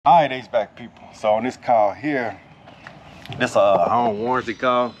All right, HVAC people. So on this call here, this a home warranty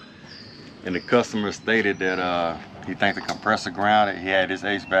call, and the customer stated that he thinks the compressor grounded. He had his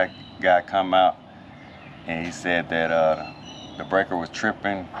HVAC guy come out, and he said that the breaker was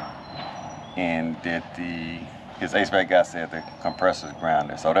tripping, and that his HVAC guy said the compressor's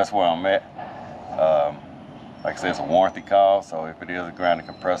grounded. So that's where I'm at. Like I said, it's a warranty call, so if it is a grounded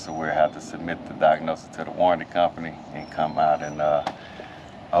compressor, we'll have to submit the diagnosis to the warranty company and come out and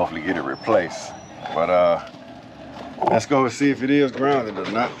hopefully get it replaced. But let's go and see if it is grounded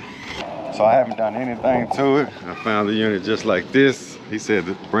or not. So I haven't done anything to it. I found the unit just like this. He said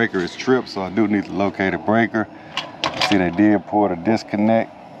the breaker is tripped, so I do need to locate a breaker. See, they did pull the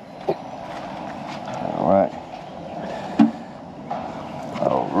disconnect. All right.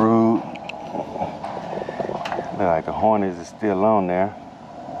 Oh, rude. Look like the harness is still on there.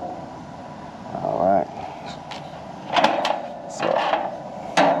 All right. So,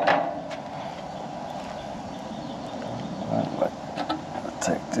 I'll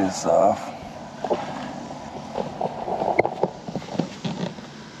take this off.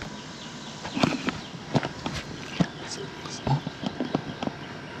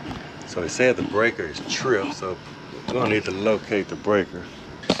 So he said the breaker is tripped, so we're gonna need to locate the breaker.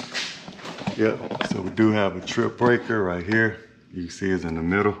 Yep, so we do have a trip breaker right here. You can see it's in the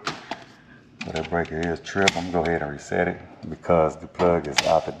middle. So that breaker is tripped. I'm gonna go ahead and reset it because the plug is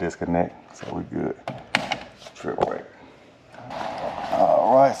out the disconnect, so we good. Trip breaker.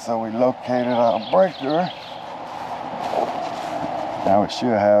 All right, so we located our breaker. Now we should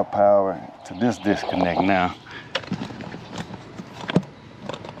have power to this disconnect now.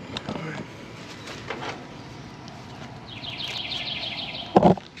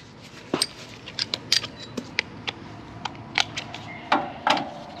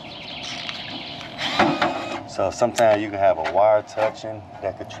 So sometimes you can have a wire touching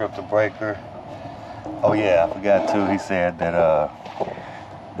that could trip the breaker. Oh yeah, I forgot too, he said that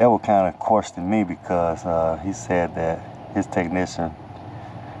that would kind of question me because he said that his technician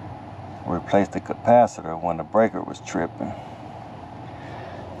replaced the capacitor when the breaker was tripping.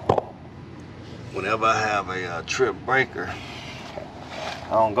 Whenever I have a trip breaker, I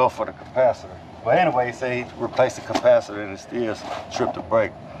don't go for the capacitor. But anyway, he said he replaced the capacitor and it still tripped the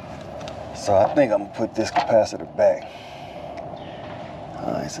breaker. So I think I'm gonna put this capacitor back.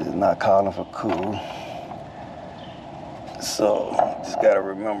 He said it's not calling for cool. So just gotta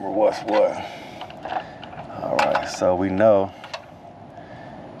remember what's what. All right, so we know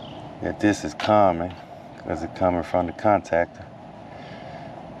that this is common because it's coming from the contactor.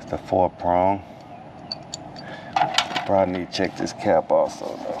 It's the 4-prong. Probably need to check this cap also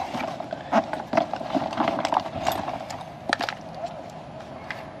though.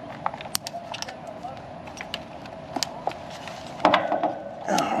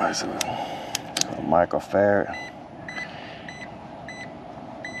 So microfarad.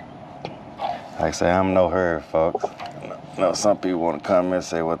 Like I say, I'm no hurry, folks. You know, some people want to come in and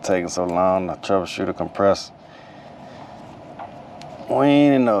say, "What's taking so long to troubleshoot a compressor?" We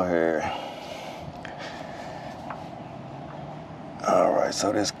ain't in no hurry. All right,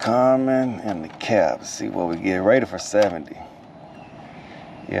 so this common and the cap. Let's see what we get. Rated for 70.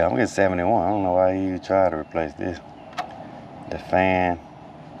 Yeah, I'm getting 71. I don't know why you try to replace this. The fan.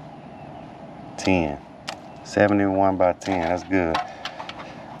 10. 71 by 10, that's good.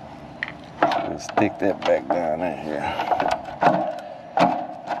 Let's stick that back down in here.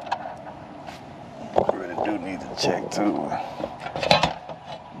 I really do need to check too.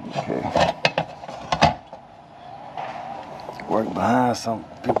 Okay. Work behind some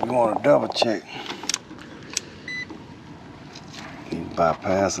people you want to double check. You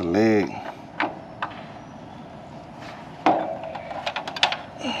bypass a leg.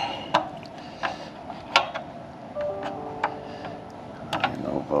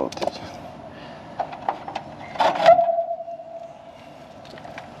 Voltage.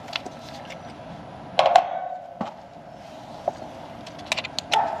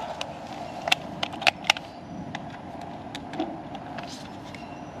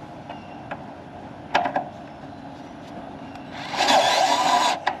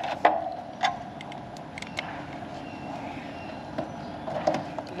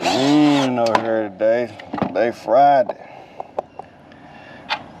 Ain't no here today. Today Friday.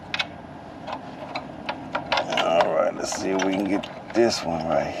 Let's see if we can get this one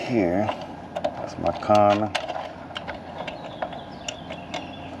right here. That's my common.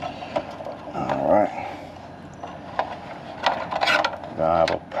 All right. I have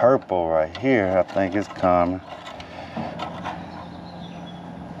a purple right here. I think it's common.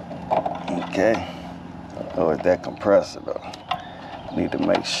 Okay. Oh, it's that compressor though. Need to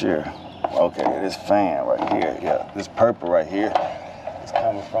make sure. Okay, this fan right here, yeah, this purple right here is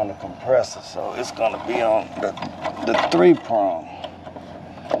coming from the compressor, so it's gonna be on the 3-prong.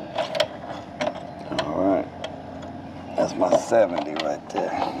 All right, that's my 70 right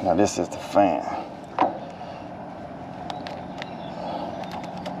there. Now this is the fan.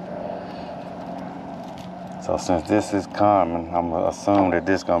 So since this is common, I'm gonna assume that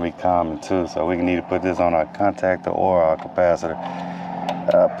this is gonna be common too. So we need to put this on our contactor or our capacitor.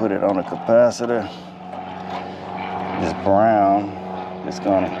 Put it on the capacitor. This brown is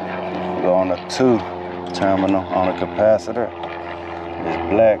gonna go on the 2 terminal on the capacitor. This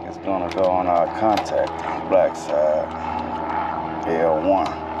black is gonna go on our contactor, black side, L1.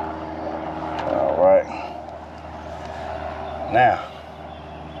 All right. Now,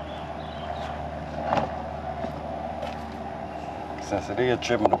 since it is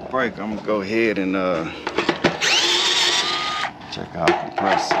tripping the brake, I'm gonna go ahead and check our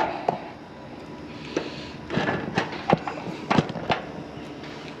compressor.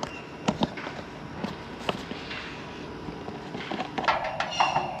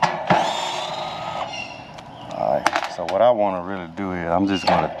 Alright, so what I want to really do is I'm just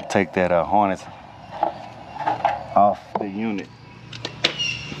going to take that harness off the unit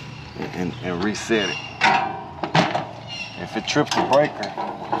and reset it. If it trips the breaker,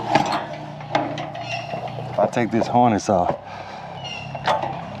 if I take this harness off,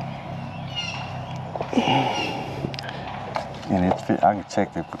 and I can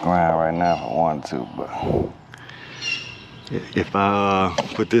check the ground right now if I wanted to, but if I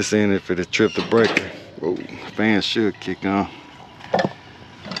put this in, if it tripped the breaker, whoa, fan should kick on.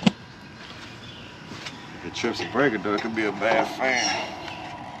 If it trips the breaker though, it could be a bad fan.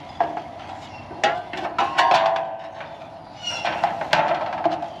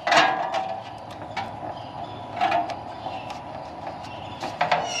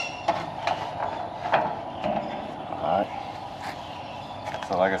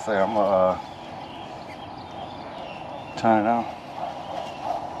 So like I say, I'm gonna turn it on.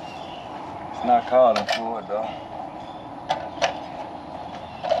 It's not calling for it though.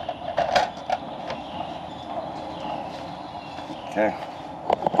 Okay.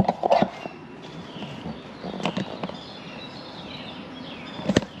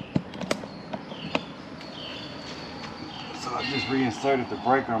 So I just reinserted the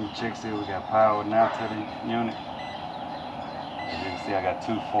breaker. I'm gonna check see if we got power now to the unit. As you can see, I got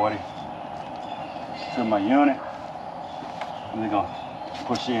 240 to my unit. I'm just gonna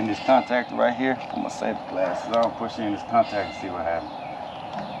push in this contactor right here. Put my safety glasses on, push in this contactor and see what happens.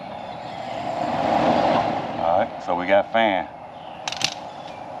 All right, so we got fan.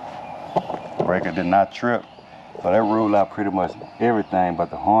 Breaker did not trip. So that ruled out pretty much everything but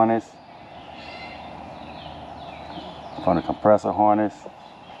the harness. From the compressor harness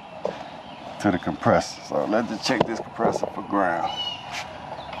to the compressor. So let's just check this compressor for ground.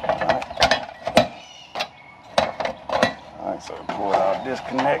 All right, so pull it out,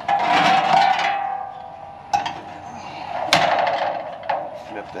 disconnect.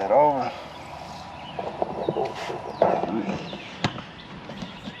 Flip that over.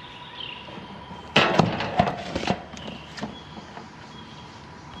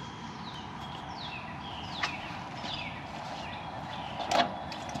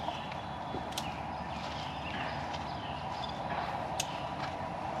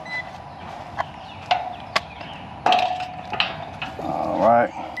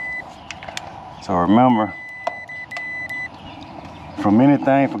 Right. So remember, from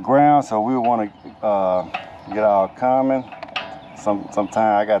anything for ground, so we want to get our common. Sometimes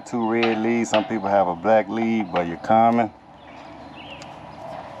I got 2 red leads. Some people have a black lead, but you're common.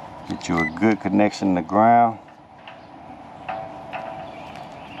 Get you a good connection to ground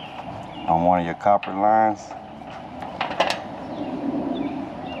on one of your copper lines.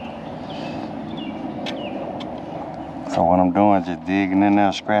 So what I'm doing is just digging in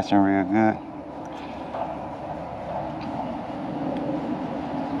there, scratching real good.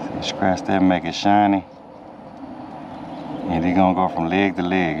 So scratch that, make it shiny. And you're gonna go from leg to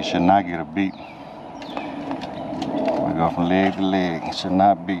leg. It should not get a beat. We go from leg to leg. It should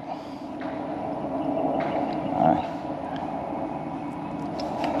not beat.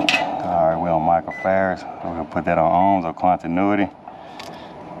 All right, we're on microfarads. We're gonna put that on ohms or continuity.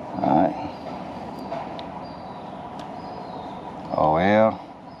 All right. OL,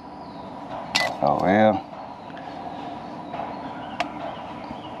 OL,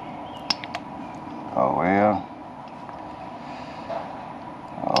 OL,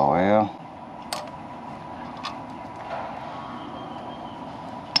 OL,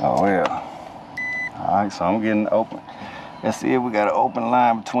 OL. All right, so I'm getting open. Let's see if we got an open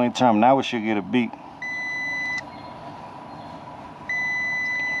line between terminals. Now we should get a beep.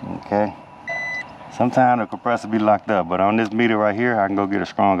 Okay. Sometimes the compressor be locked up, but on this meter right here, I can go get a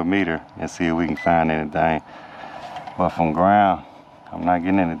stronger meter and see if we can find anything. But from ground, I'm not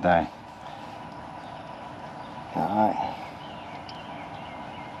getting anything. Alright.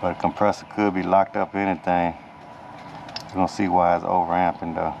 But the compressor could be locked up or anything. We're gonna see why it's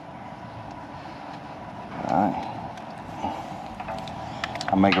overamping though. Alright.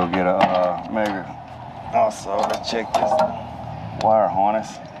 I may go get a, maybe also, let's check this wire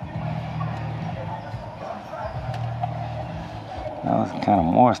harness. Now it's kind of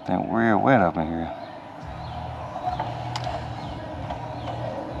moist and weird wet up in here.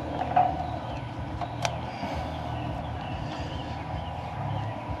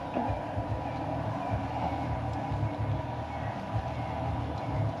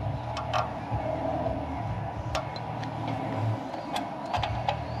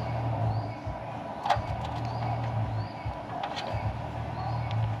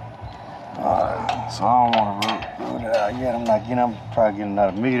 So I don't want to root it out yet. I'm probably get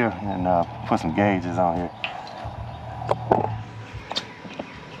another meter and put some gauges on here.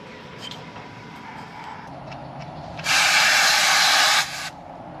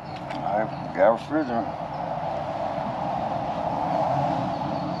 All right, got refrigerant.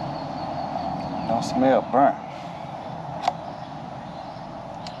 Don't smell burnt.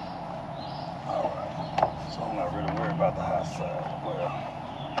 All right, so I'm not really worried about the hot side. Well,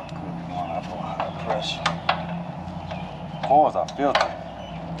 high pressure. Coils are filtered.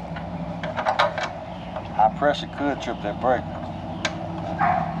 High pressure could trip that breaker.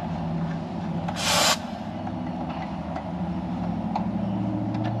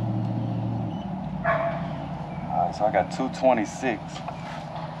 Alright, so I got 226.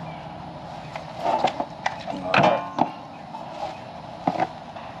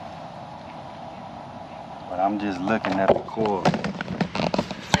 But I'm just looking at the coil.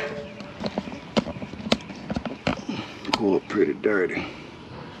 Coil pretty dirty.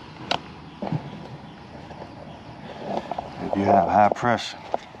 If you have high pressure,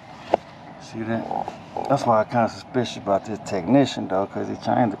 see that? That's why I'm kind of suspicious about this technician though, because he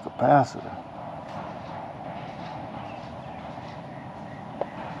changed the capacitor.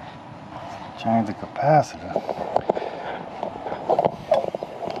 Change the capacitor.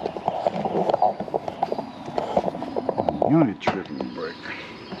 Unit tripping breaker.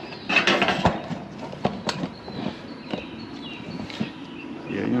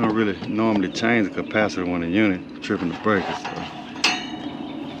 Yeah, you don't really normally change the capacitor when the unit tripping the breaker. So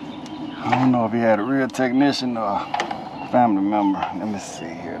I don't know if he had a real technician or a family member. Let me see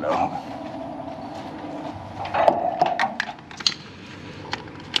here though.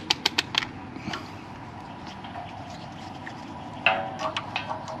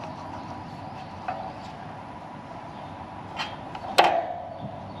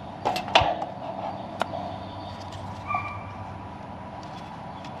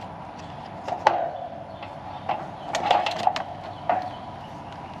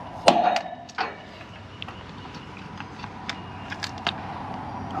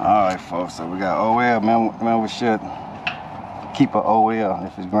 Alright folks, so we got OL. Remember we should keep an OL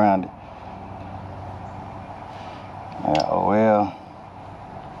if it's grounded. Yeah, OL.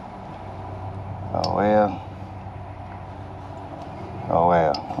 OL.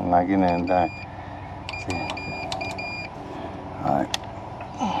 OL. I'm not getting anything. See. Alright.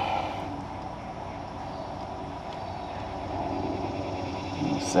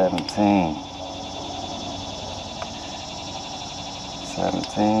 $17.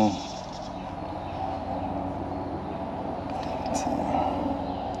 17.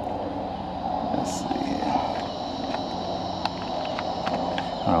 Let's see here.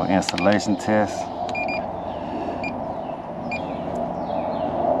 Oh, installation test.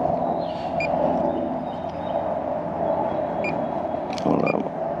 Hold up.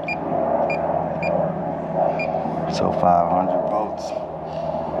 So 500 volts.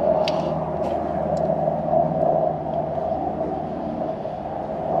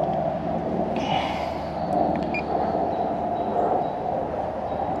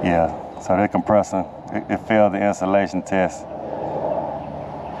 Yeah, so that compressor, it failed the installation test.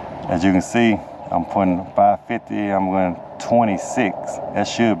 As you can see, I'm putting 550, I'm going 26. That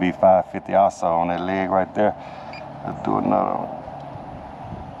should be 550 also on that leg right there. Let's do another one.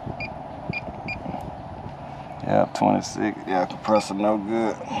 Yeah, 26. Yeah, compressor no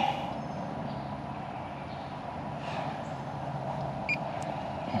good.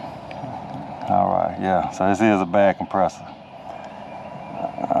 All right, yeah, so this is a bad compressor.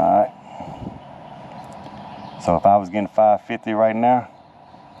 All right. So if I was getting 550 right now,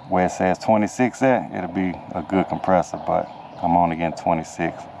 where it says 26 at, it'll be a good compressor, but I'm only getting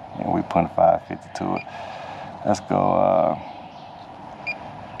 26 and we putting 550 to it. Let's go,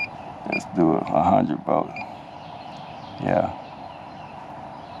 let's do it 100 volts. Yeah.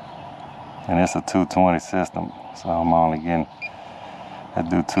 And it's a 220 system, so I'm only getting, I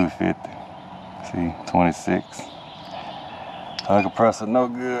do 250. See, 26. So compressor no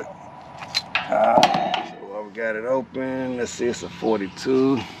good. So while we got it open, let's see, it's a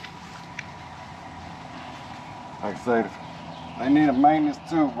 42. Like I say, they need a maintenance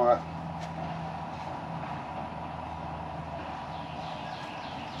too, but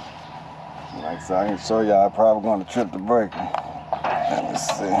like I said, I can show y'all. I'm probably going to trip the breaker. Let me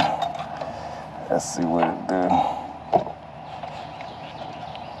see. Let's see what it do.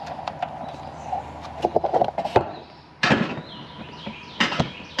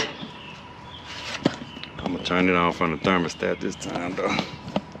 I'm gonna turn it off on the thermostat this time though.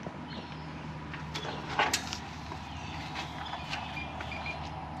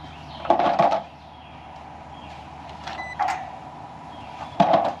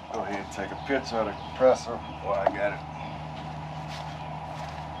 Go ahead and take a picture of the compressor while I got it.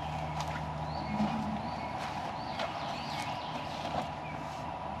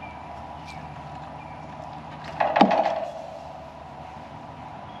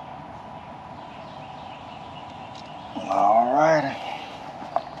 All righty.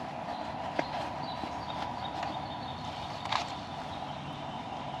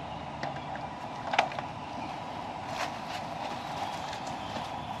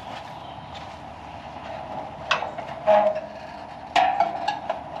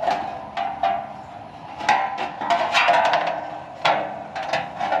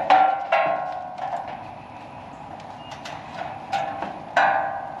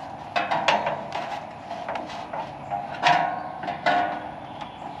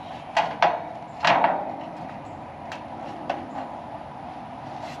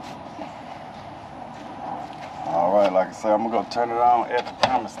 All right, like I said, I'm gonna turn it on at the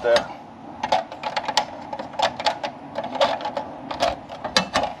thermostat.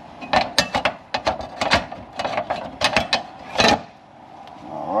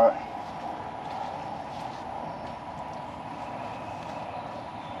 All right.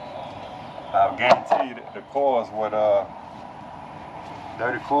 I'll guarantee you that the coils with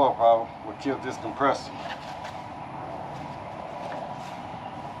dirty coil probably would kill this compressor.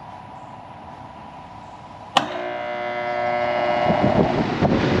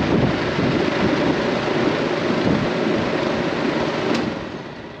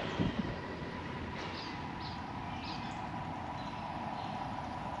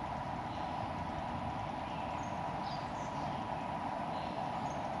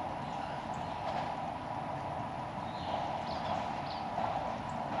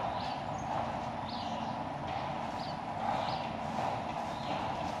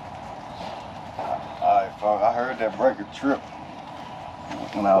 I heard that breaker trip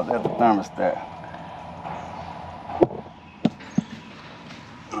when I was at the thermostat.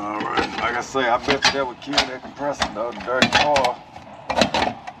 Alright, like I say, I bet you that would kill that compressor though, the dirty coil.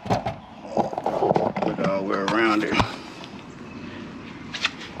 Look all the way around it.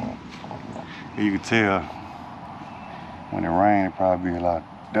 You can tell when it rains, it probably be a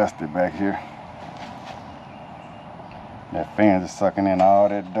lot dusty back here. That fan just sucking in all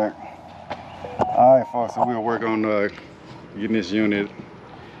that dirt. Alright folks, so we'll work on getting this unit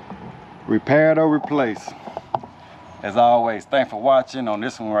repaired or replaced. As always, thanks for watching. On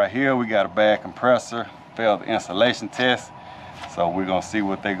this one right here, we got a bad compressor, failed the installation test. So we're gonna see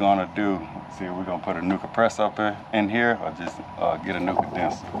what they're gonna do. See if we're gonna put a new compressor up in here or just get a new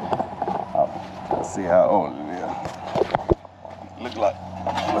condenser. Let's see how old it is. Look like,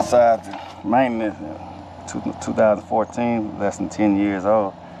 besides the maintenance, 2014, less than 10 years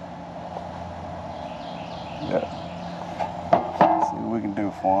old. Yeah. See what we can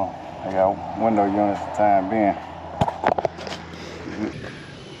do for them. They got window units for the time being.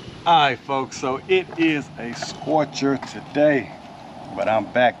 Alright folks, so it is a scorcher today, but I'm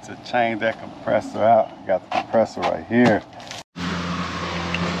back to change that compressor out. Got the compressor right here.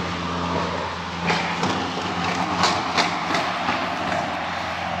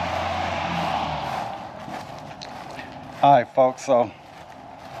 Alright folks, so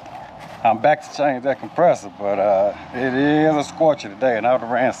I'm back to change that compressor, but it is a scorcher today, and I would have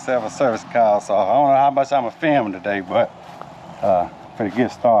ran 7 service calls, so I don't know how much I'm gonna film today, but for to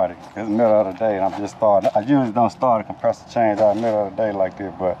get started, it's the middle of the day and I'm just starting. I usually don't start a compressor change out in the middle of the day like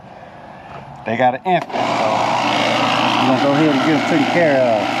this, but they got an infant, so I'm gonna go ahead and get it taken care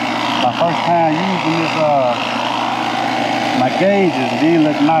of. my first time using this, my gauges. These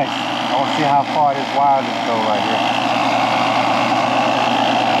look nice. I want to see how far this wireless go right here.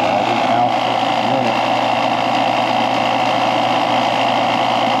 These ounces a minute.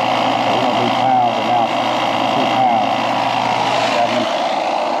 So we're gonna do pounds and ounces. 2 pounds.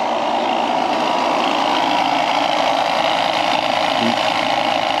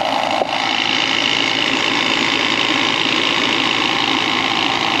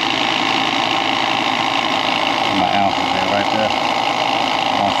 My ounces there right there.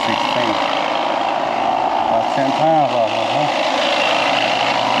 116. About 10 pounds off of it, huh?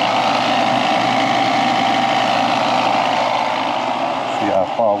 See how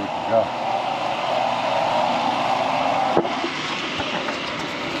far we can go.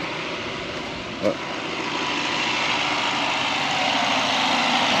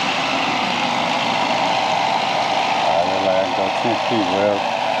 I look like I can go 10 feet, well.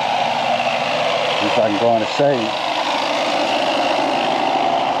 If I can go in the shade.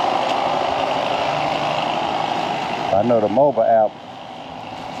 I know the mobile app.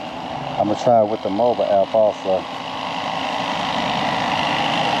 I'm gonna try it with the mobile app also.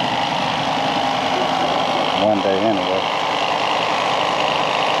 One day anyway.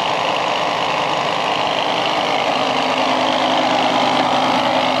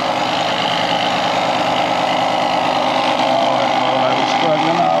 Oh, I'm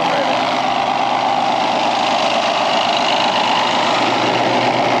struggling already.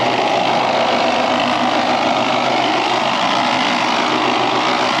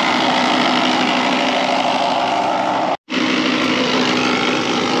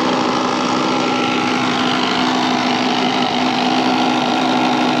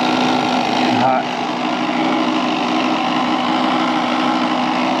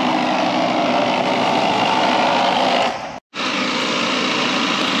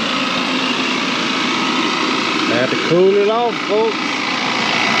 I have to cool it off, folks.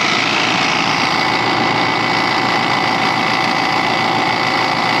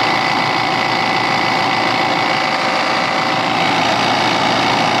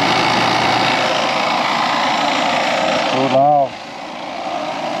 Cool it off.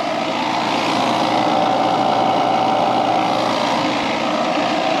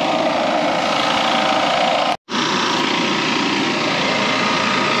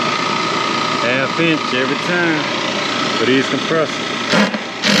 Half inch every time for these compressors.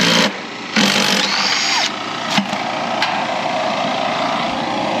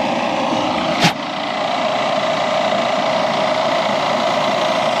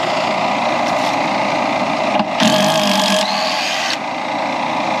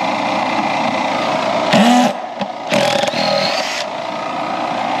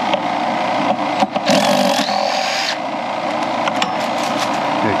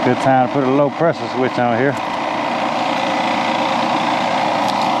 Good time to put a low pressure switch on here.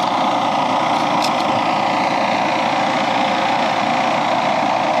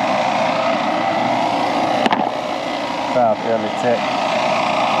 South LA Tech.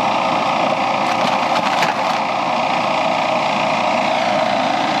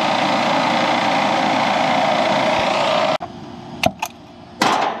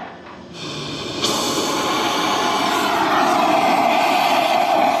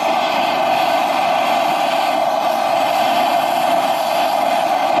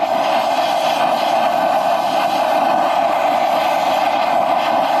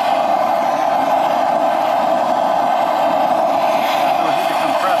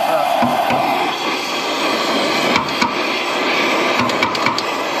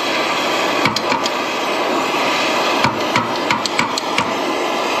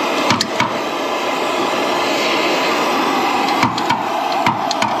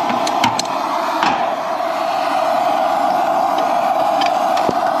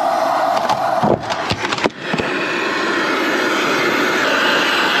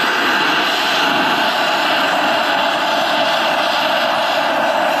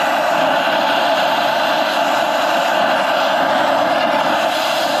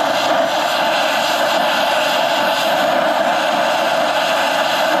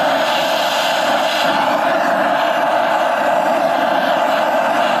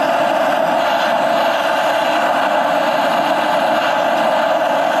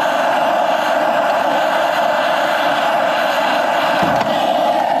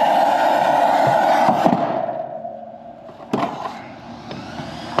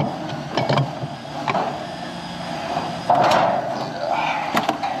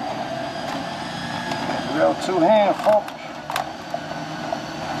 Two-hand, folks.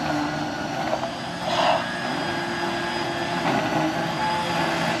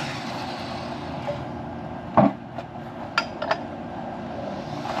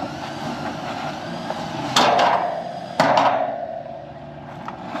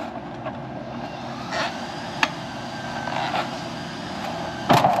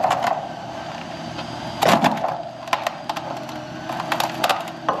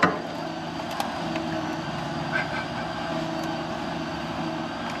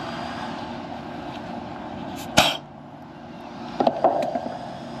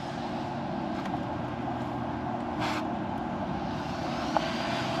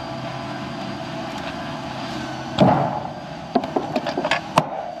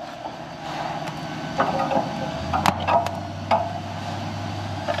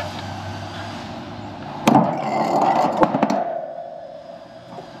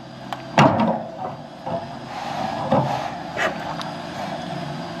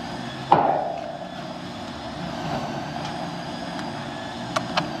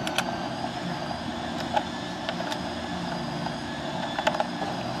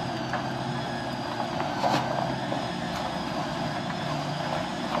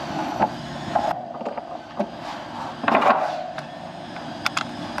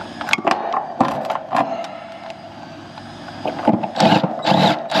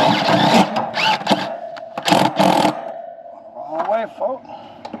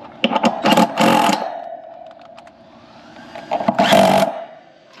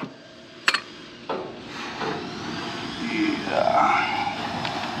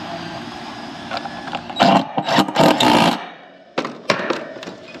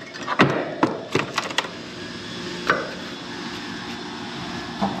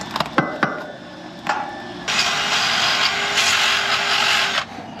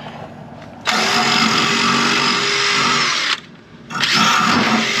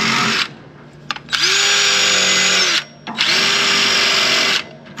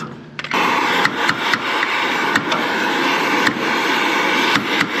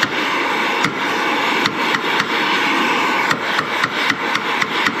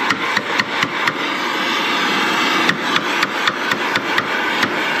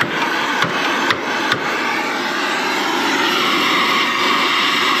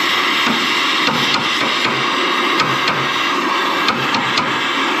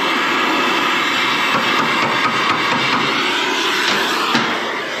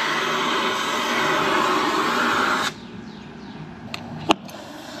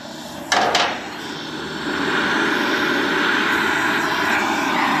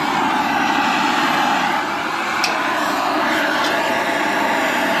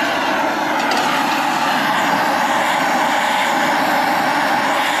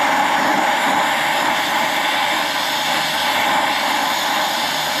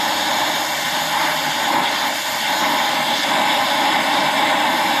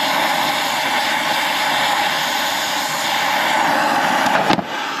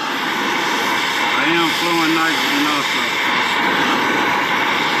 flowing nitrogen also.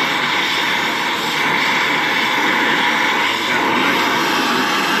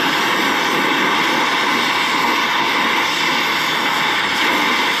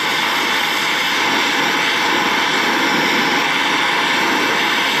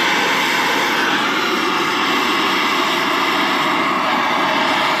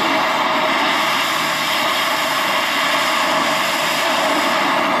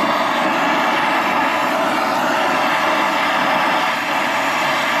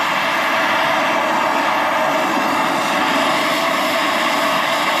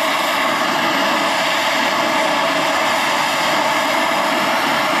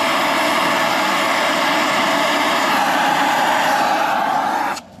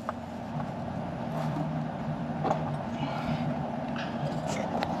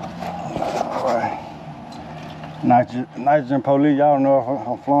 Nitrogen police, y'all don't know if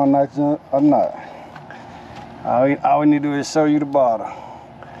I'm flowing nitrogen or not. All we need to do is show you the bottle.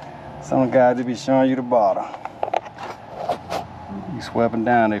 Some guys they be showing you the bottle. You sweeping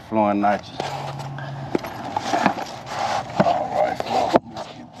down, they flowing nitrogen. Alright, folks,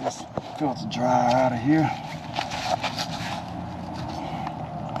 let's get this filter dry out of here.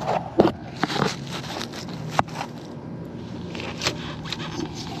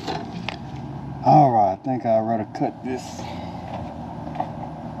 Alright, I think I'd rather cut this.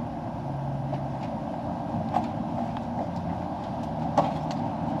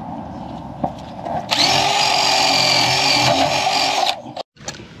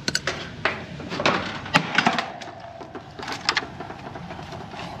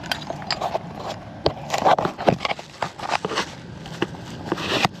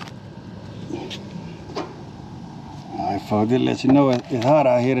 Alright folks, just let you know it's hot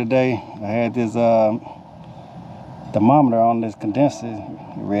out here today. I had this thermometer on this condenser.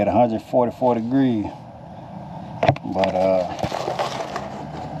 It read 144 degrees. But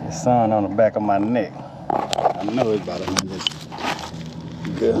the sun on the back of my neck. I know it's about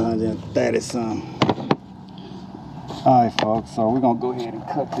 130 something. Alright folks, so we're gonna go ahead and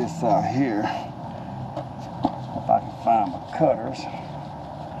cut this out here. If I can find my cutters.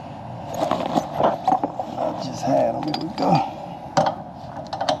 I just had them, here we go.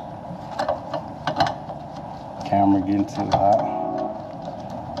 Camera getting too hot.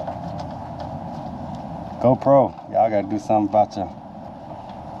 GoPro, y'all gotta do something about your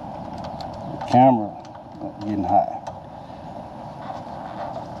camera getting hot.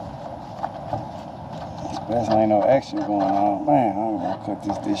 Especially ain't no action going on. Man, I'm gonna cut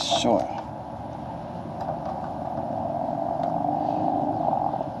this short.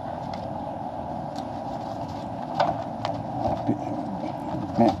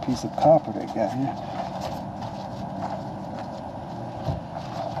 Bent piece of copper they got here.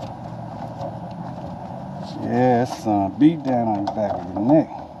 Yeah, it's beat down on the back of your neck.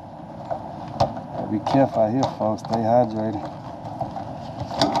 Be careful out here, folks. Stay hydrated.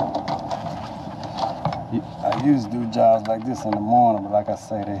 I used to do jobs like this in the morning, but like I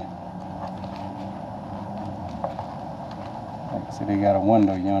say, they got a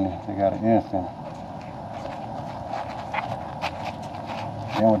window unit. They got an infant.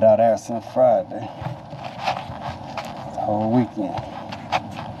 Then without air since Friday, the whole weekend.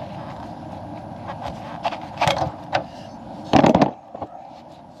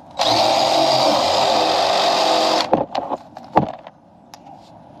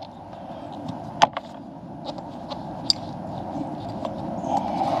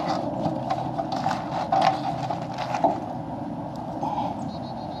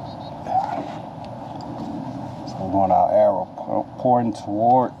 Our arrow pointing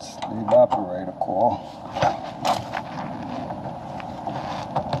towards the evaporator coil.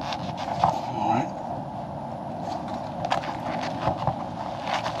 Alright.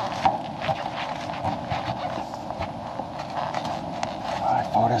 Alright,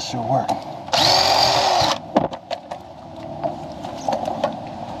 oh, that should work.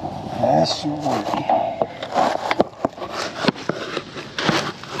 That should work.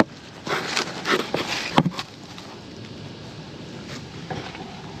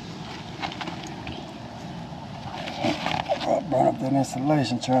 Burn up that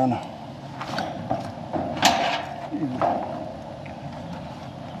insulation trying to.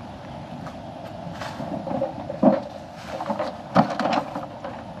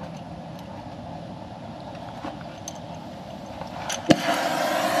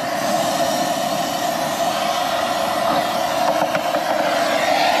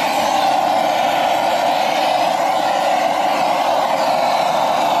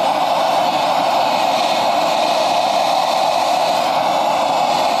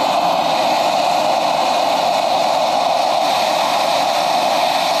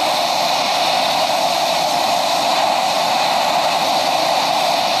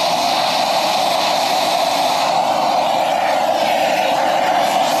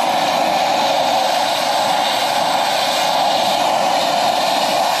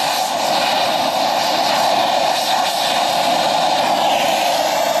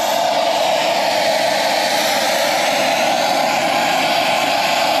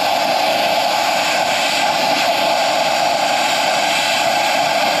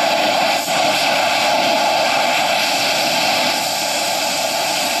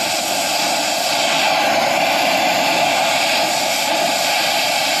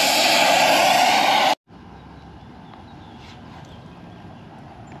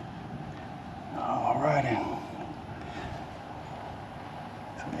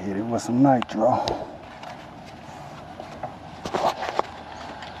 with some nitro.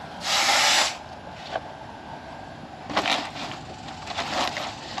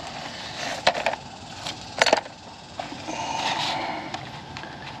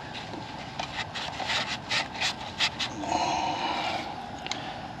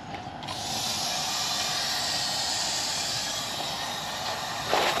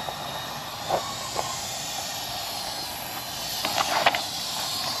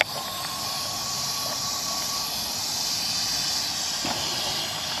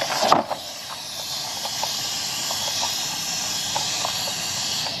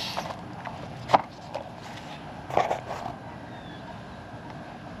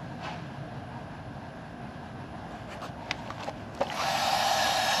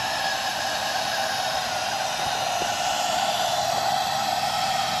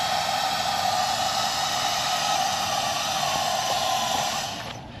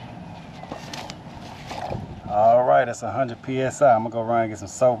 All right, that's 100 PSI. I'm gonna go run and get some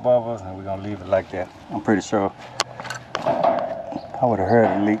soap bubbles and we're gonna leave it like that. I'm pretty sure I would have heard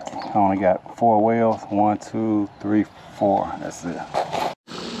it leak. I only got 4 wells. 1, 2, 3, 4. That's it.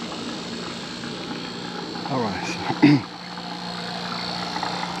 All right.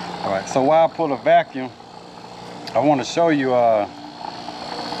 All right, so while I pull a vacuum, I want to show you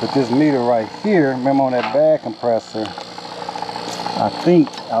with this meter right here, remember on that bag compressor, I think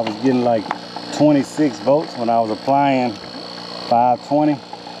I was getting like 26 volts when I was applying 520.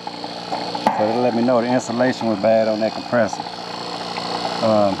 So they let me know the insulation was bad on that compressor.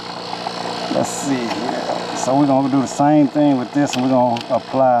 Let's see here. So we're gonna do the same thing with this, and we're gonna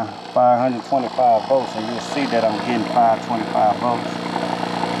apply 525 volts, and you'll see that I'm getting 525 volts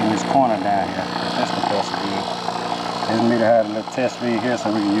in this corner down here. This compressor here. This meter had a little test read here,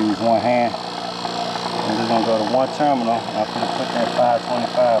 so we can use one hand. We're just gonna go to one terminal, and I'm gonna put that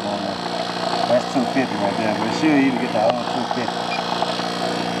 525 on there. That's 250 right there, but it should even get the whole 250.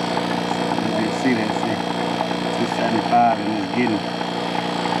 You can see that, see, 275, and it's getting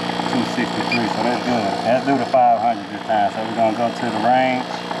 263, so that's good. Let's do the 500 this time. So we're gonna go to the range.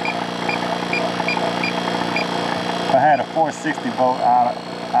 If I had a 460 volt, I'll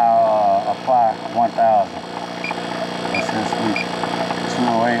apply 1000. And since we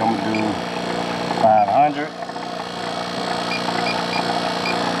 208, I'm gonna do 500.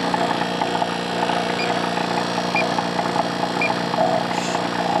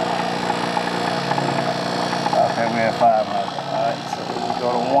 Okay, we have 500. All right, so we go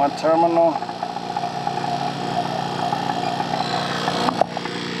to one terminal.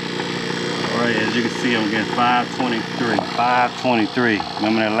 All right, as you can see, I'm getting 523. 523.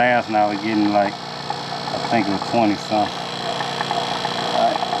 Remember that last night I was getting like, I think it was 20 something. All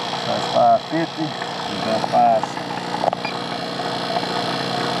right, so it's 550. We got 5.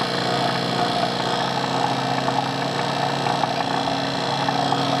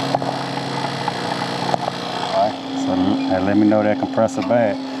 And let me know that compressor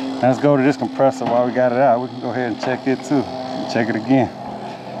bad. Now let's go to this compressor while we got it out. We can go ahead and check it too. Check it again.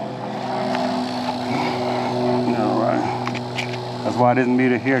 All right. That's why this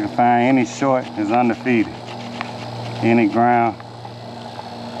meter here can find any short is undefeated. Any ground.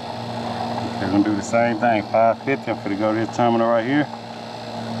 Okay, we're gonna do the same thing. 550. I'm gonna go to this terminal right here.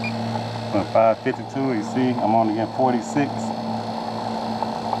 552. You see, I'm only getting 46.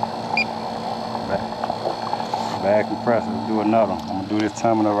 Bag compressor, let's do another one. I'm gonna do this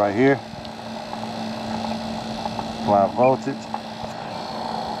terminal right here. Apply voltage.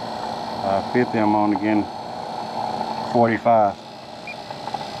 550, I'm only getting 45.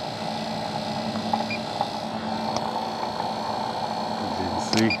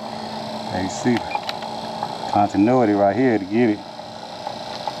 See? There you see continuity right here to get it.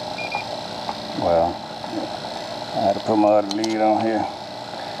 Well, I had to put my other lead on here.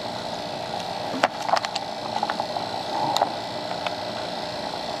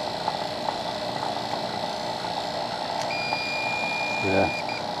 Yeah,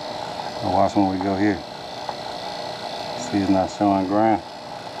 I'll watch when we go here. See, it's not showing ground.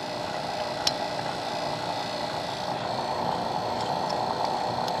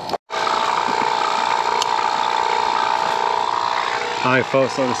 Alright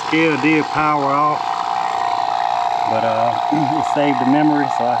folks, so the scale did power off, but it saved the memory,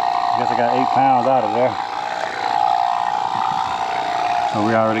 so I guess I got 8 pounds out of there. So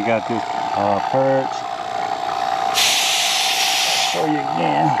we already got this purge. Show you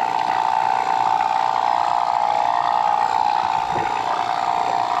again.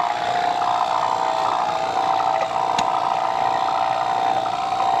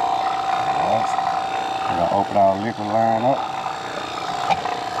 We're gonna open our liquid line up.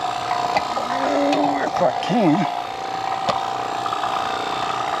 if I can.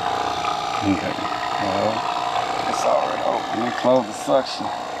 Okay. Well, it's already open. Let me close the suction.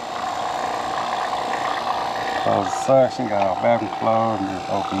 Close the suction, got our vacuum closed, and just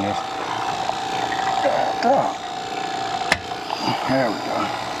open this. God. There we go.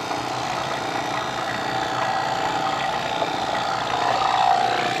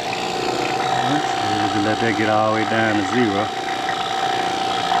 Just let that get all the way down to 0.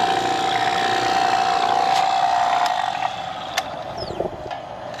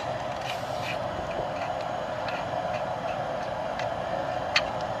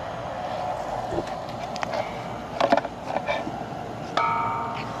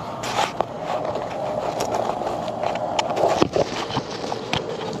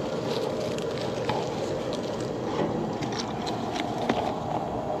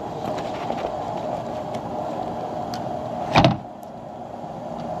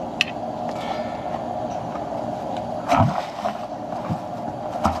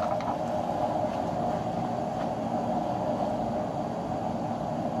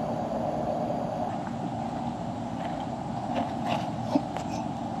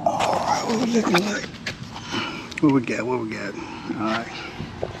 What we looking like? What we got? What we got? All right.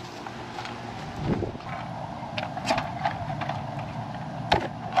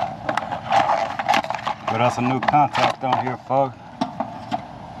 But that's a new contact on here, folks.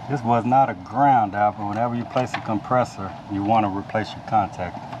 This was not a ground out, but whenever you place a compressor, you want to replace your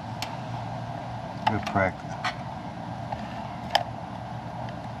contact. Good practice.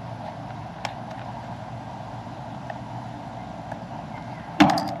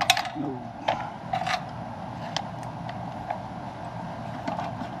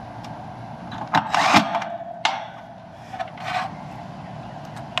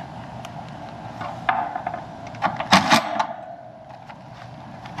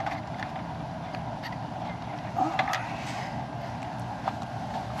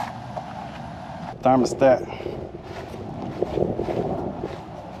 Thermostat.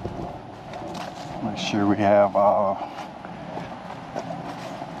 Make sure we have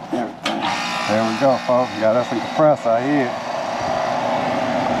everything. There we go, folks. Got us a compressor. I hear it.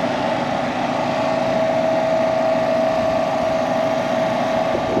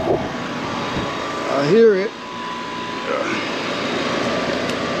 I hear it.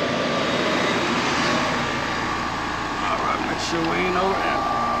 All right, make sure we ain't over there.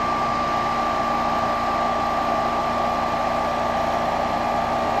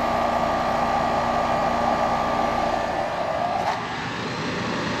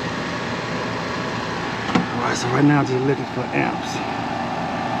 So right now, just looking for amps.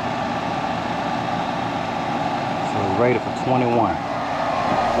 So it's rated for 21.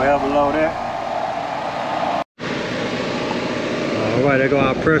 Well below that. All right, there go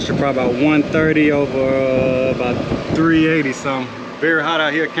our pressure, probably about 130 over about 380 something. Very hot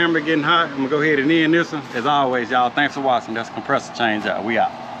out here, camera getting hot. I'm gonna go ahead and end this one. As always, y'all, thanks for watching. That's compressor change out. We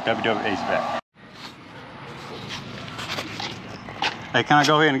out. HVAC. Hey, can I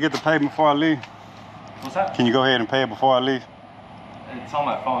go ahead and get the payment before I leave? What's that? Can you go ahead and pay it before I leave? It's on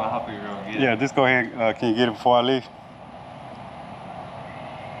my phone. I'll help you go get it. Yeah, just go ahead. Can you get it before I leave?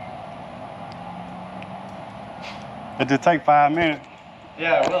 It just take 5 minutes.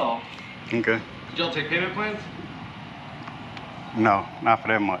 Yeah, I will. Okay. Did y'all take payment plans? No, not for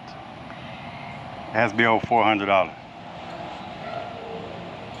that much. It has to be over $400.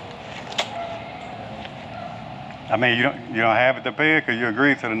 I mean, you don't have it to pay it because you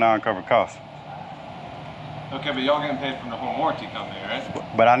agreed to the non-covered cost. Okay, but y'all getting paid from the home warranty company, right?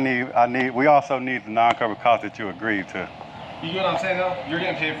 But we also need the non-covered cost that you agreed to. You get what I'm saying though? You're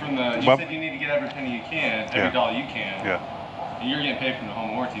getting paid from the, you said you need to get every penny you can, every dollar you can. Yeah. And you're getting paid from the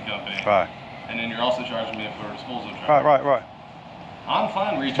home warranty company. Right. And then you're also charging me for a disposal charge. Right. I'm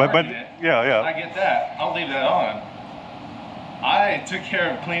fine recharging it. Yeah. I get that. I'll leave that on. I took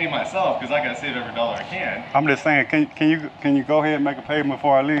care of cleaning myself because I gotta save every dollar I can. I'm just saying, can you go ahead and make a payment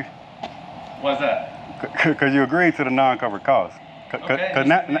before I leave? What's that? Because you agreed to the non-covered cost. Because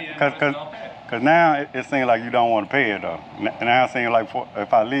now it seems like you don't want to pay it though. Now it seems like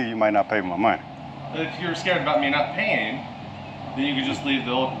if I leave, you might not pay my money. If you're scared about me not paying, then you could just leave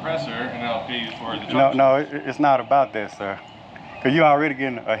the old compressor and I'll pay you for the charge. No, it's not about that, sir. Because you're already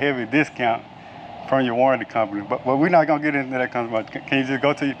getting a heavy discount from your warranty company. But we're not going to get into that. Can you just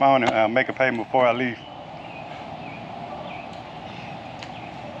go to your phone and make a payment before I leave?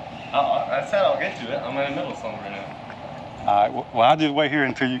 I said I'll get to it. I'm in the middle of something right now. All right. Well, I'll just wait here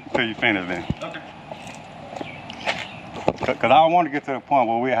until you finish then. Okay. Because I don't want to get to the point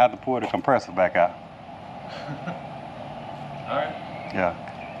where we have to pull the compressor back out. All right. Yeah.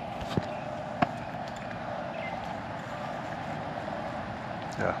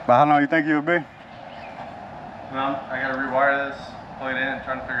 Yeah. But how long you think you'll be? Well, I gotta rewire this, plug it in,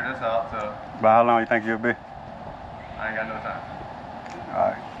 trying to figure this out. So. But how long you think you'll be? I ain't got no time.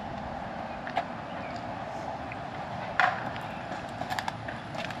 All right.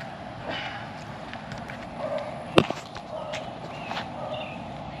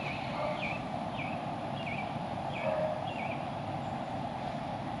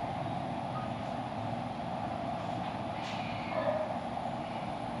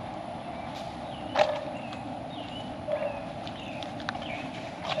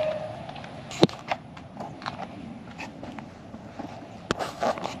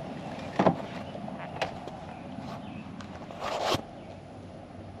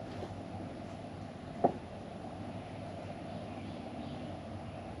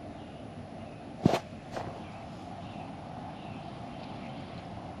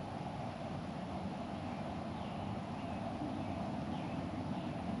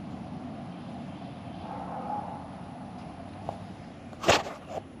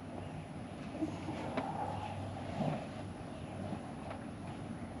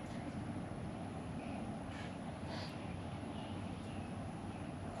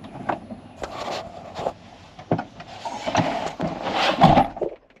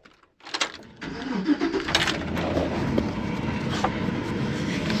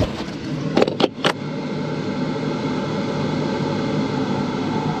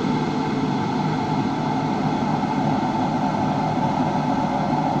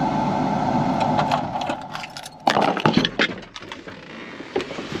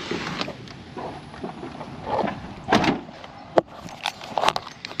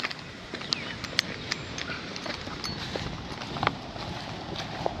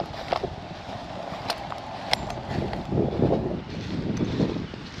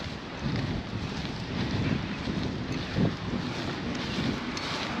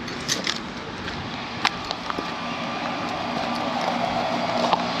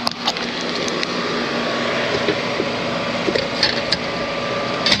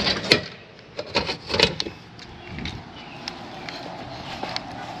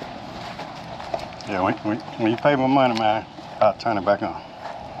 Yeah, when you pay my money, man, I'll turn it back on.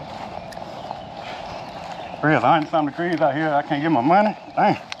 Real, 100-something degrees out here, I can't get my money?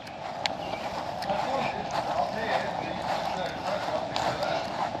 Dang.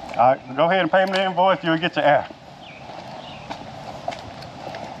 All right, go ahead and pay me the invoice, you'll get your air.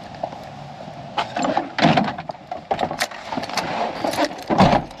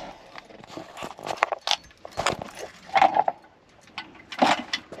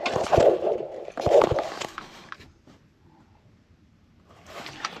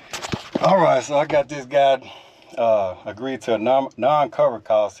 All right, so I got this guy agreed to a non-cover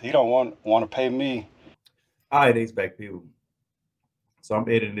cost. He don't want to pay me. All right, HVAC people. So I'm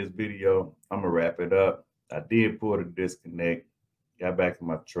editing this video. I'm gonna wrap it up. I did pull the disconnect, got back in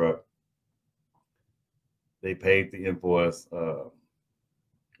my truck. They paid the invoice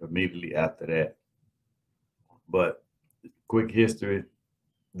immediately after that. But quick history,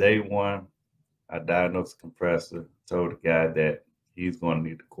 day one, I diagnosed the compressor, told the guy that he's gonna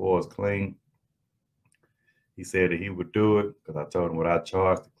need the coils clean. He said that he would do it because I told him what I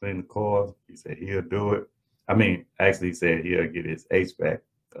charged to clean the coils. He said he'll do it. I mean, actually, he said he'll get his HVAC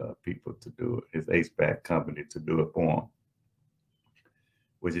people to do it, his HVAC company to do it for him,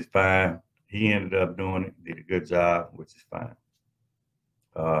 which is fine. He ended up doing it, did a good job, which is fine.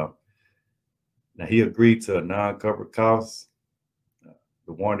 Now, he agreed to a non-covered cost.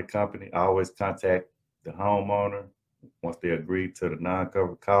 The warranty company, I always contact the homeowner once they agree to the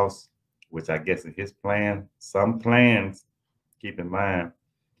non-covered cost, which I guess in his plan. Some plans, keep in mind,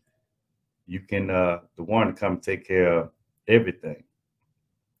 you can, the warranty company take care of everything.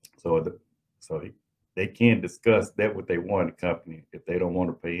 They can discuss that with their warranty company. If they don't want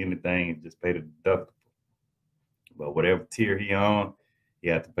to pay anything, just pay the deductible. But whatever tier he on, he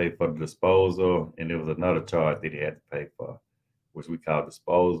had to pay for the disposal, and there was another charge that he had to pay for, which we call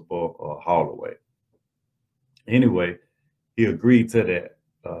disposable or haul away. Anyway, he agreed to that.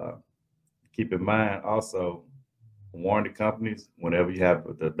 Keep in mind also, warranty companies, whenever you have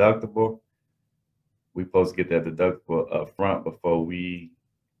a deductible, we're supposed to get that deductible up front before we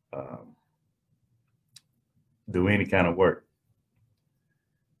do any kind of work.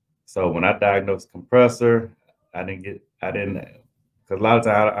 So when I diagnosed compressor, I didn't, because a lot of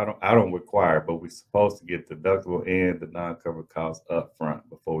times I don't require it, but we're supposed to get the deductible and the non-covered costs up front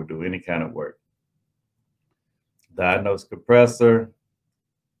before we do any kind of work. Diagnosed compressor.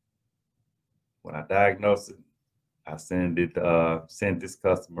 When I diagnose it, I send this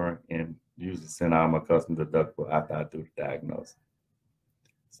customer, and usually send out my custom deductible after I do the diagnosis.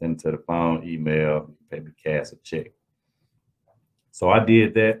 send it to the phone, email, pay me cash or check. So I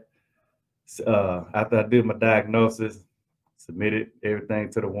did that. After I did my diagnosis, submitted everything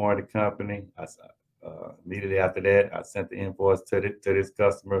to the warranty company. Immediately after that, I sent the invoice to this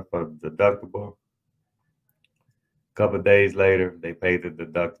customer for the deductible. A couple of days later, they paid the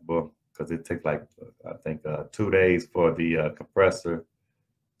deductible because it took like, I think, 2 days for the compressor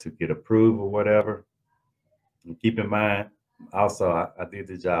to get approved or whatever. And keep in mind, also, I did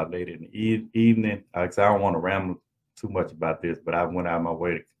the job late in the evening. I don't want to ramble too much about this, but I went out of my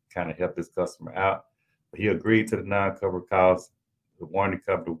way to kind of help this customer out. But he agreed to the non-covered costs. The warranty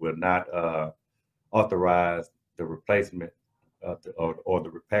company will not authorize the replacement or the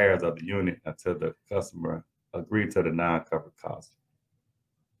repairs of the unit until the customer agreed to the non-covered costs.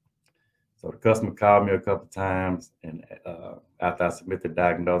 So the customer called me a couple of times, and after I submit the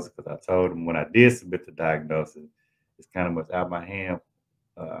diagnosis, because I told him when I did submit the diagnosis, it's kind of much out of my hand.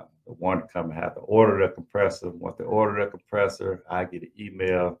 The warranty company had to order the compressor. Once they order the compressor, I get an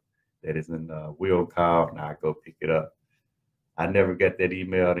email that is in the will call, and I go pick it up. I never get that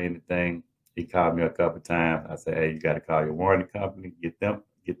email or anything. He called me a couple of times. I said, "Hey, you got to call your warranty company, get them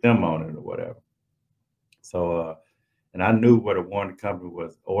on it or whatever." So, and I knew where the warranty company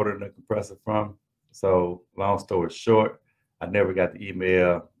was ordering the compressor from. So, long story short, I never got the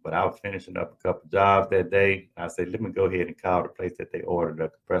email, but I was finishing up a couple of jobs that day. I said, let me go ahead and call the place that they ordered the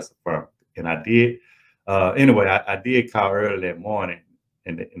compressor from. And I did. Anyway, I did call early that morning,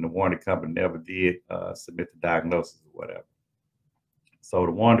 and the warranty company never did submit the diagnosis or whatever. So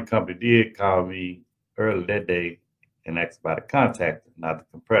the warranty company did call me early that day and asked about a contactor, not the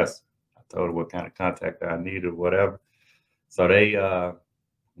compressor. I told her what kind of contactor I needed or whatever. So they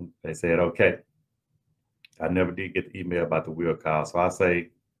said, okay. I never did get the email about the will call. So I say,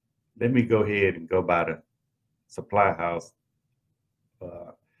 let me go ahead and go by the supply house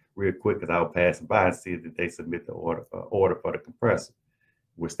real quick, because I was passing by and see that they submit the order for the compressor,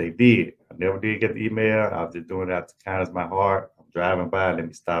 which they did. I never did get the email. I was just doing it out of kindness of my heart. I'm driving by, let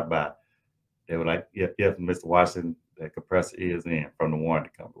me stop by. They were like, yes, Mr. Washington, the compressor is in from the warranty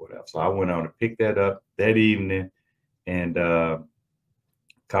company or whatever. So I went on to pick that up that evening and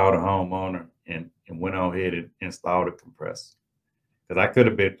called the homeowner and went on ahead and installed the compressor. Because I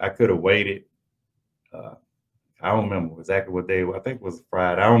could have waited. I don't remember exactly what day it was. I think it was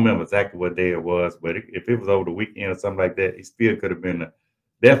Friday. I don't remember exactly what day it was, but if it was over the weekend or something like that, it still could have been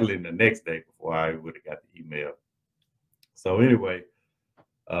definitely the next day before I would have got the email. So anyway,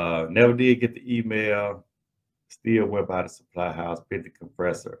 never did get the email. Still went by the supply house, picked the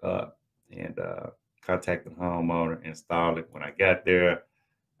compressor up, and contacted the homeowner, installed it. When I got there,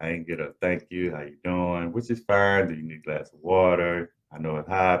 I didn't get a thank you, how you doing, which is fine. Do you need a glass of water? I know it's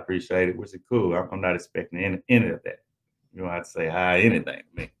hi, appreciate it, which is cool. I'm not expecting any of that. You don't have to say hi, anything to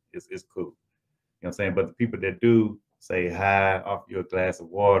me. It's cool. You know what I'm saying? But the people that do say hi, offer you a glass of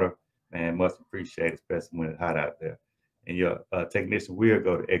water, man, must appreciate it, especially when it's hot out there. And your technician will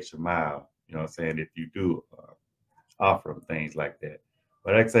go the extra mile, you know what I'm saying, if you do offer them things like that.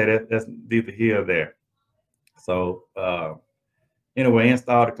 But like I say, that's neither here or there. So anyway,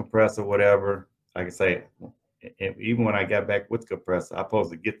 install the compressor, whatever. Like I say, and even when I got back with the compressor, I'm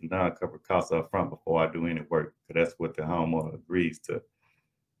supposed to get the non-covered costs up front before I do any work, because that's what the homeowner agrees to.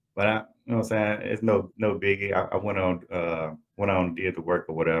 But you know what I'm saying, it's no biggie. I went on and did the work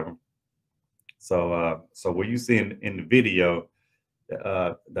or whatever. So what you see in the video,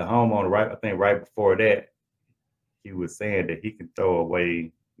 the homeowner, I think right before that, he was saying that he can throw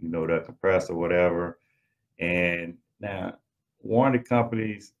away, the compressor or whatever. And now warranty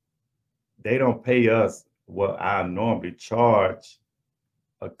companies, they don't pay us what I normally charge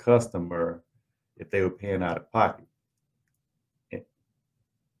a customer if they were paying out of pocket.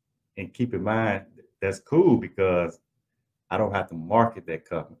 And keep in mind, that's cool because I don't have to market that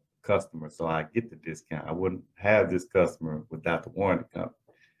customer, so I get the discount. I wouldn't have this customer without the warranty company.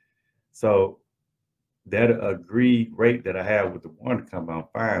 So that agreed rate that I have with the warranty company, I'm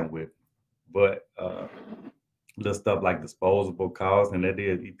fine with. But little stuff like disposable costs, and that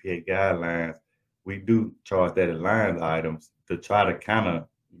is EPA guidelines, we do charge that in line items to try to kind of,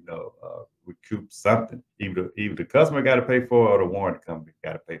 recoup something. Either the customer got to pay for it or the warranty company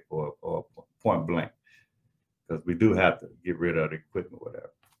got to pay for it, or point blank. Because we do have to get rid of the equipment,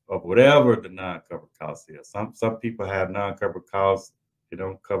 whatever the non-covered cost is. Some people have non-covered costs. They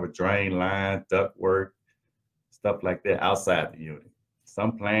don't cover drain lines, duct work, stuff like that outside the unit.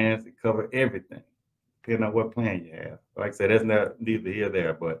 Some plans, they cover everything, depending on what plan you have. Like I said, that's neither here nor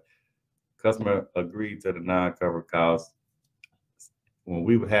there, but customer agreed to the non-covered costs. When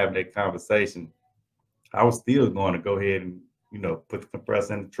we were having that conversation, I was still going to go ahead and put the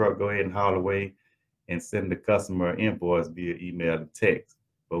compressor in the truck, go ahead and haul away, and send the customer an invoice via email and text.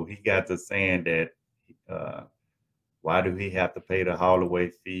 But he got to saying that, why do he have to pay the haul away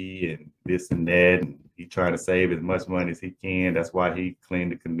fee and this and that? And he trying to save as much money as he can. That's why he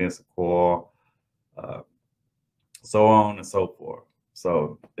cleaned the condenser coil, so on and so forth.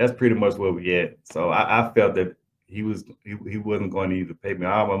 So that's pretty much where we at. So I felt that he wasn't going to either pay me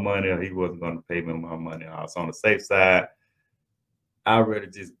all my money or he wasn't going to pay me my money. I was on the safe side. I'd rather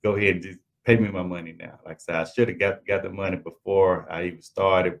just go ahead and just pay me my money now. Like I said, I should have got the money before I even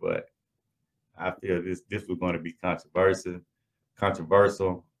started, but I feel this was going to be controversial.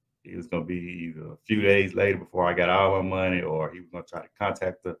 It was going to be either a few days later before I got all my money, or he was going to try to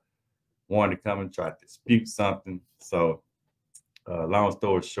contact the one to come and try to dispute something. So long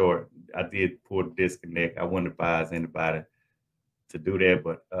story short, I did pull the disconnect. I wouldn't advise anybody to do that,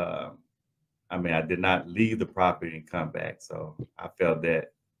 but I did not leave the property and come back. So I felt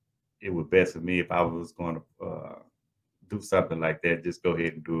that it was best for me if I was going to do something like that, just go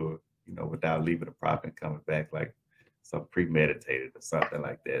ahead and do it, without leaving the property and coming back like some premeditated or something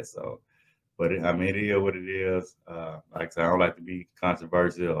like that. So, but it is what it is. Like I said, I don't like to be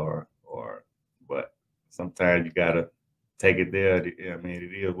controversial but sometimes you gotta take it there. It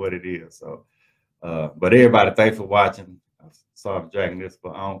is what it is. So, but everybody, thanks for watching. I'm sorry for dragging this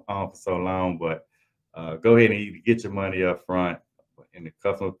on for so long, but go ahead and either get your money up front, and the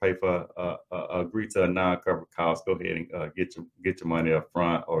customer pay for agree to a non-covered cost. Go ahead and get your money up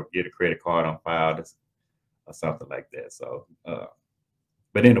front, or get a credit card on file or something like that. So,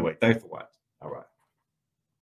 but anyway, thanks for watching.